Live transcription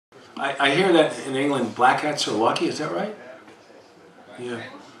I hear that in England, black cats are lucky. Is that right? Yeah,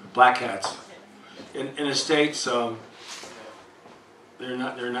 black cats. In the States, they're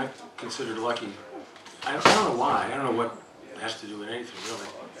not considered lucky. I don't know why. I don't know what it has to do with anything really.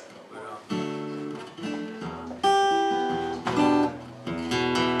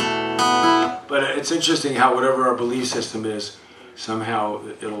 But it's interesting how whatever our belief system is, somehow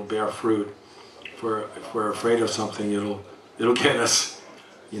it'll bear fruit. If we're afraid of something, it'll get us,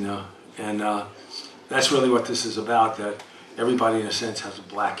 you know. And that's really what this is about. That everybody, in a sense, has a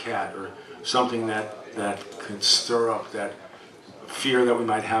black cat or something that can stir up that fear that we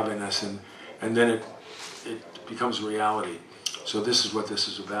might have in us, and then it becomes reality. So this is what this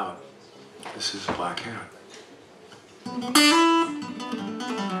is about. This is a black cat.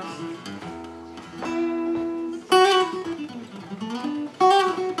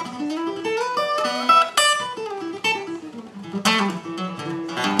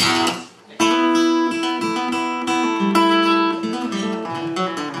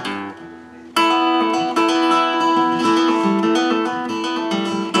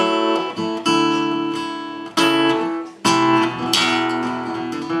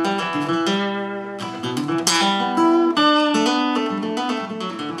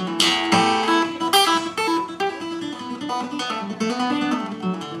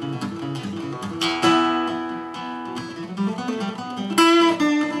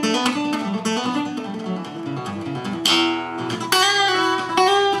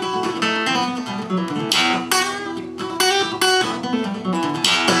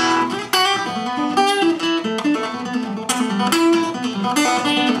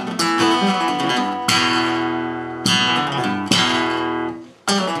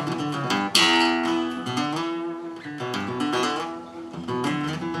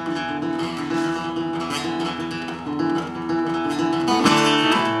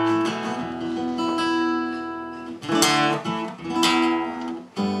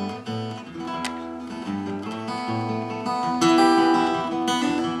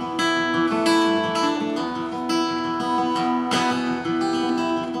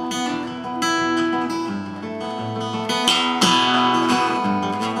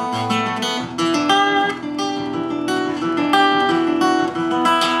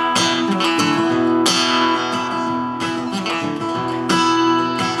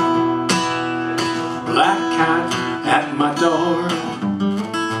 Black cat at my door.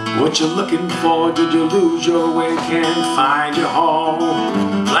 What you looking for? Did you lose your way? Can't find your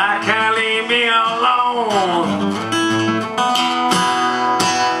home. Black cat, leave me alone.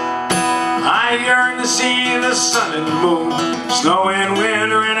 I yearn to see the sun and moon, snow in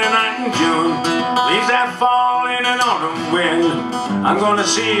winter and a night in June, leaves that fall in an autumn wind. I'm gonna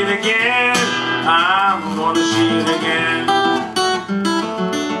see it again. I'm gonna see it again.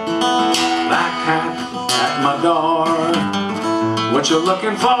 Black cat at my door. What you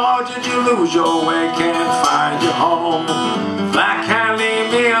looking for? Did you lose your way? Can't find your home. Black cat,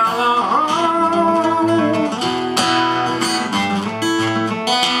 leave me alone.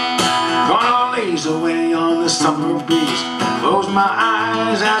 Gonna laze away on the summer breeze, close my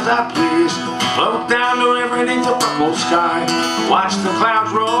eyes as I please, float down the river beneath the purple sky, watch the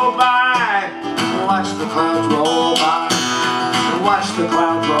clouds roll by, watch the clouds roll by, watch the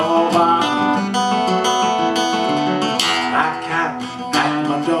clouds roll by. Black cat at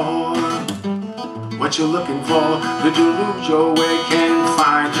my door. What you looking for? Did you lose your way? Can't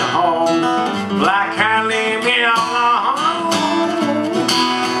find your home. Black cat, leave me alone.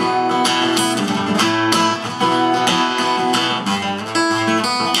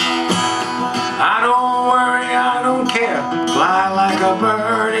 I don't worry, I don't care. Fly like a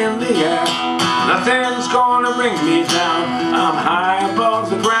bird in the air. Nothing's gonna bring me down. I'm high above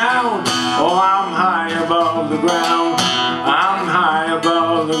the ground. Oh, I'm high above the ground. I'm high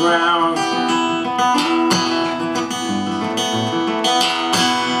above the ground.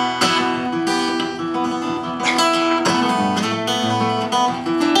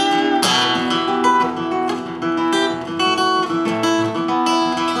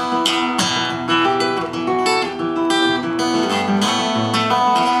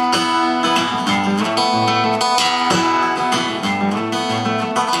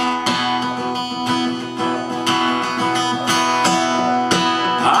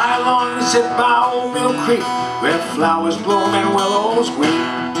 Sit by Old Mill Creek, where flowers bloom and willows weep.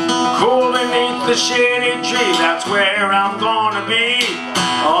 Cool beneath the shady tree, that's where I'm gonna be.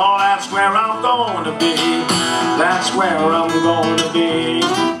 Oh, that's where I'm gonna be. That's where I'm gonna be.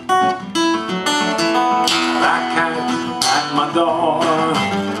 Black cat at my door.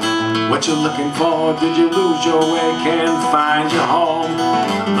 What you looking for? Did you lose your way? Can't find your home.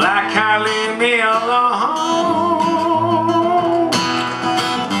 Black cat, leave me alone.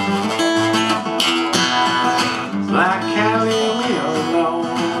 Black cat, leave me alone.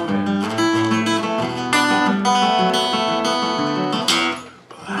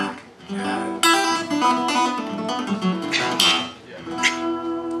 Black cat.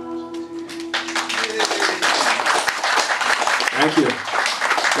 Thank you.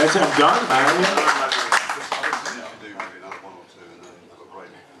 That's how I'm done, man.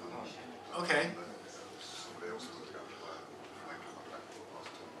 Okay.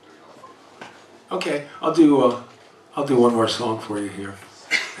 Okay, I'll do one more song for you here,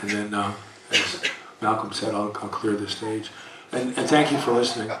 and then as Malcolm said, I'll clear the stage. And thank you for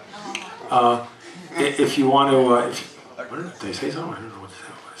listening. If you want to, what did they say something? I don't know what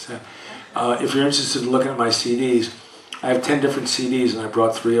I said. If you're interested in looking at my CDs, I have 10 different CDs, and I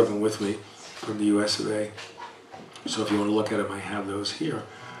brought 3 of them with me from the US of A. So if you want to look at them, I have those here.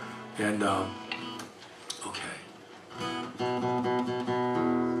 And okay.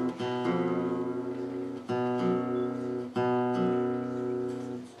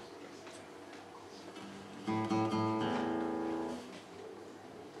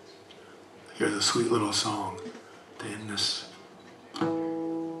 Here's a sweet little song to end this.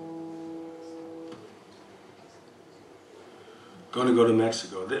 Going to go to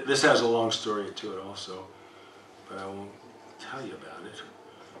Mexico. This has a long story to it also, but I won't tell you about it.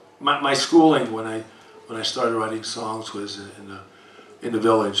 My schooling when I started writing songs was in the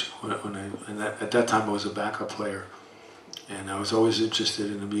village. At that time I was a backup player, and I was always interested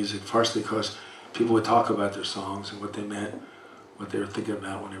in the music, partially because people would talk about their songs and what they meant, what they were thinking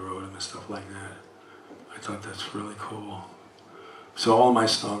about when they wrote them and stuff like that. I thought that's really cool. So all my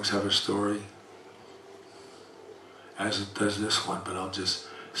songs have a story, as it does this one, but I'll just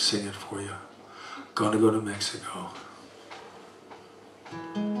sing it for you. Gonna go to Mexico.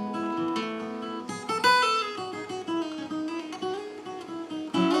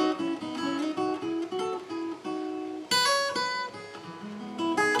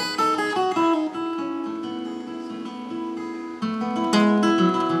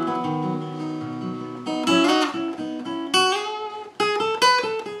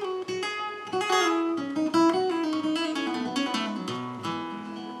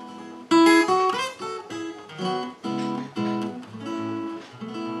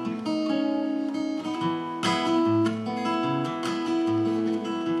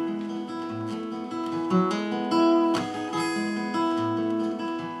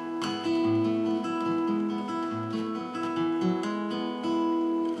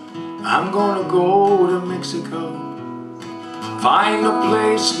 I'm gonna go to Mexico, find a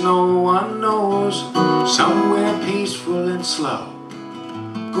place no one knows, somewhere peaceful and slow.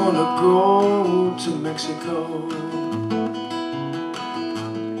 Gonna go to Mexico,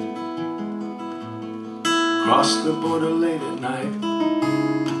 cross the border late at night,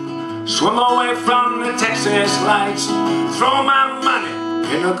 swim away from the Texas lights, throw my money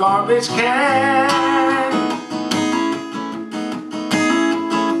in a garbage can.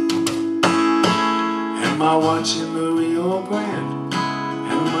 Am I watching the Rio Grande?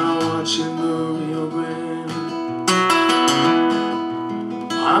 Am I watching the Rio Grande?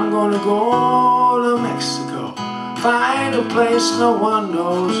 I'm gonna go to Mexico, find a place no one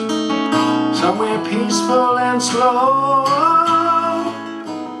knows, somewhere peaceful and slow.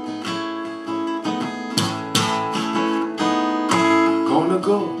 Gonna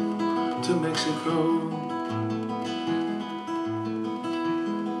go to Mexico,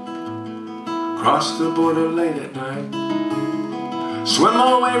 cross the border late at night, swim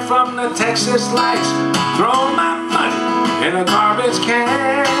away from the Texas lights, throw my money in a garbage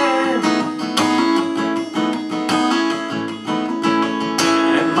can.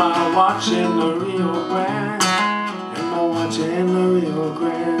 Am I watching the Rio Grande? Am I watching the Rio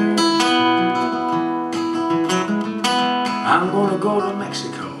Grande? I'm gonna go to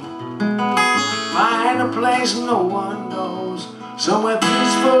Mexico, find a place no one knows, somewhere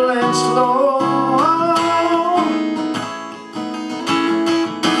peaceful and slow.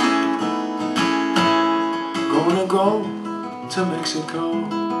 Gonna go to Mexico.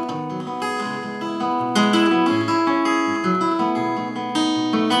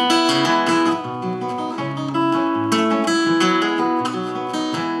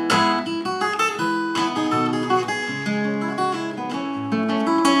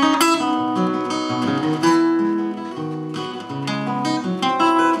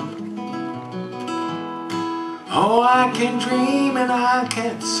 Oh, I can dream and I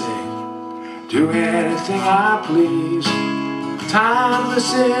can sing, do anything I please,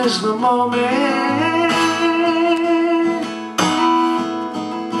 Timeless is the moment.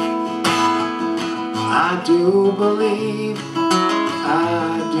 I do believe,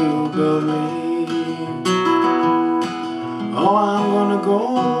 I do believe. Oh, I'm gonna go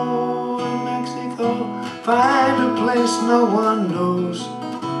to Mexico, find a place no one knows,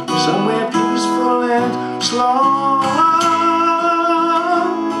 somewhere peaceful and slow.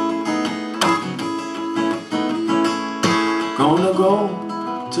 Gonna go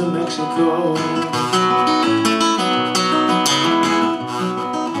to Mexico.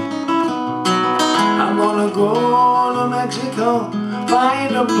 I'm gonna go to Mexico,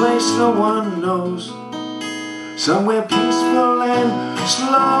 find a place no one knows, somewhere peaceful and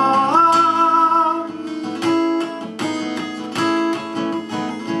slow.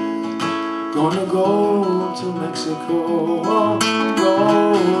 Gonna go to Mexico,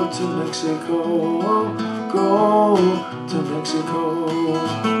 go to Mexico, go to Mexico.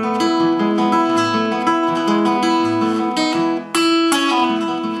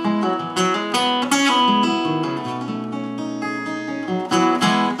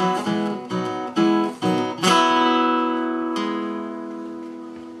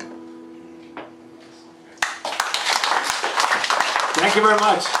 Thank you very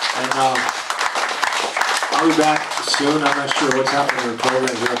much, and I'll be back soon. I'm not sure what's happening in the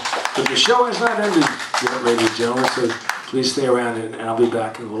program here, but the show has not ended yet, ladies and gentlemen, so please stay around, and I'll be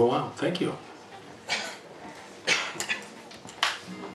back in a little while. Thank you.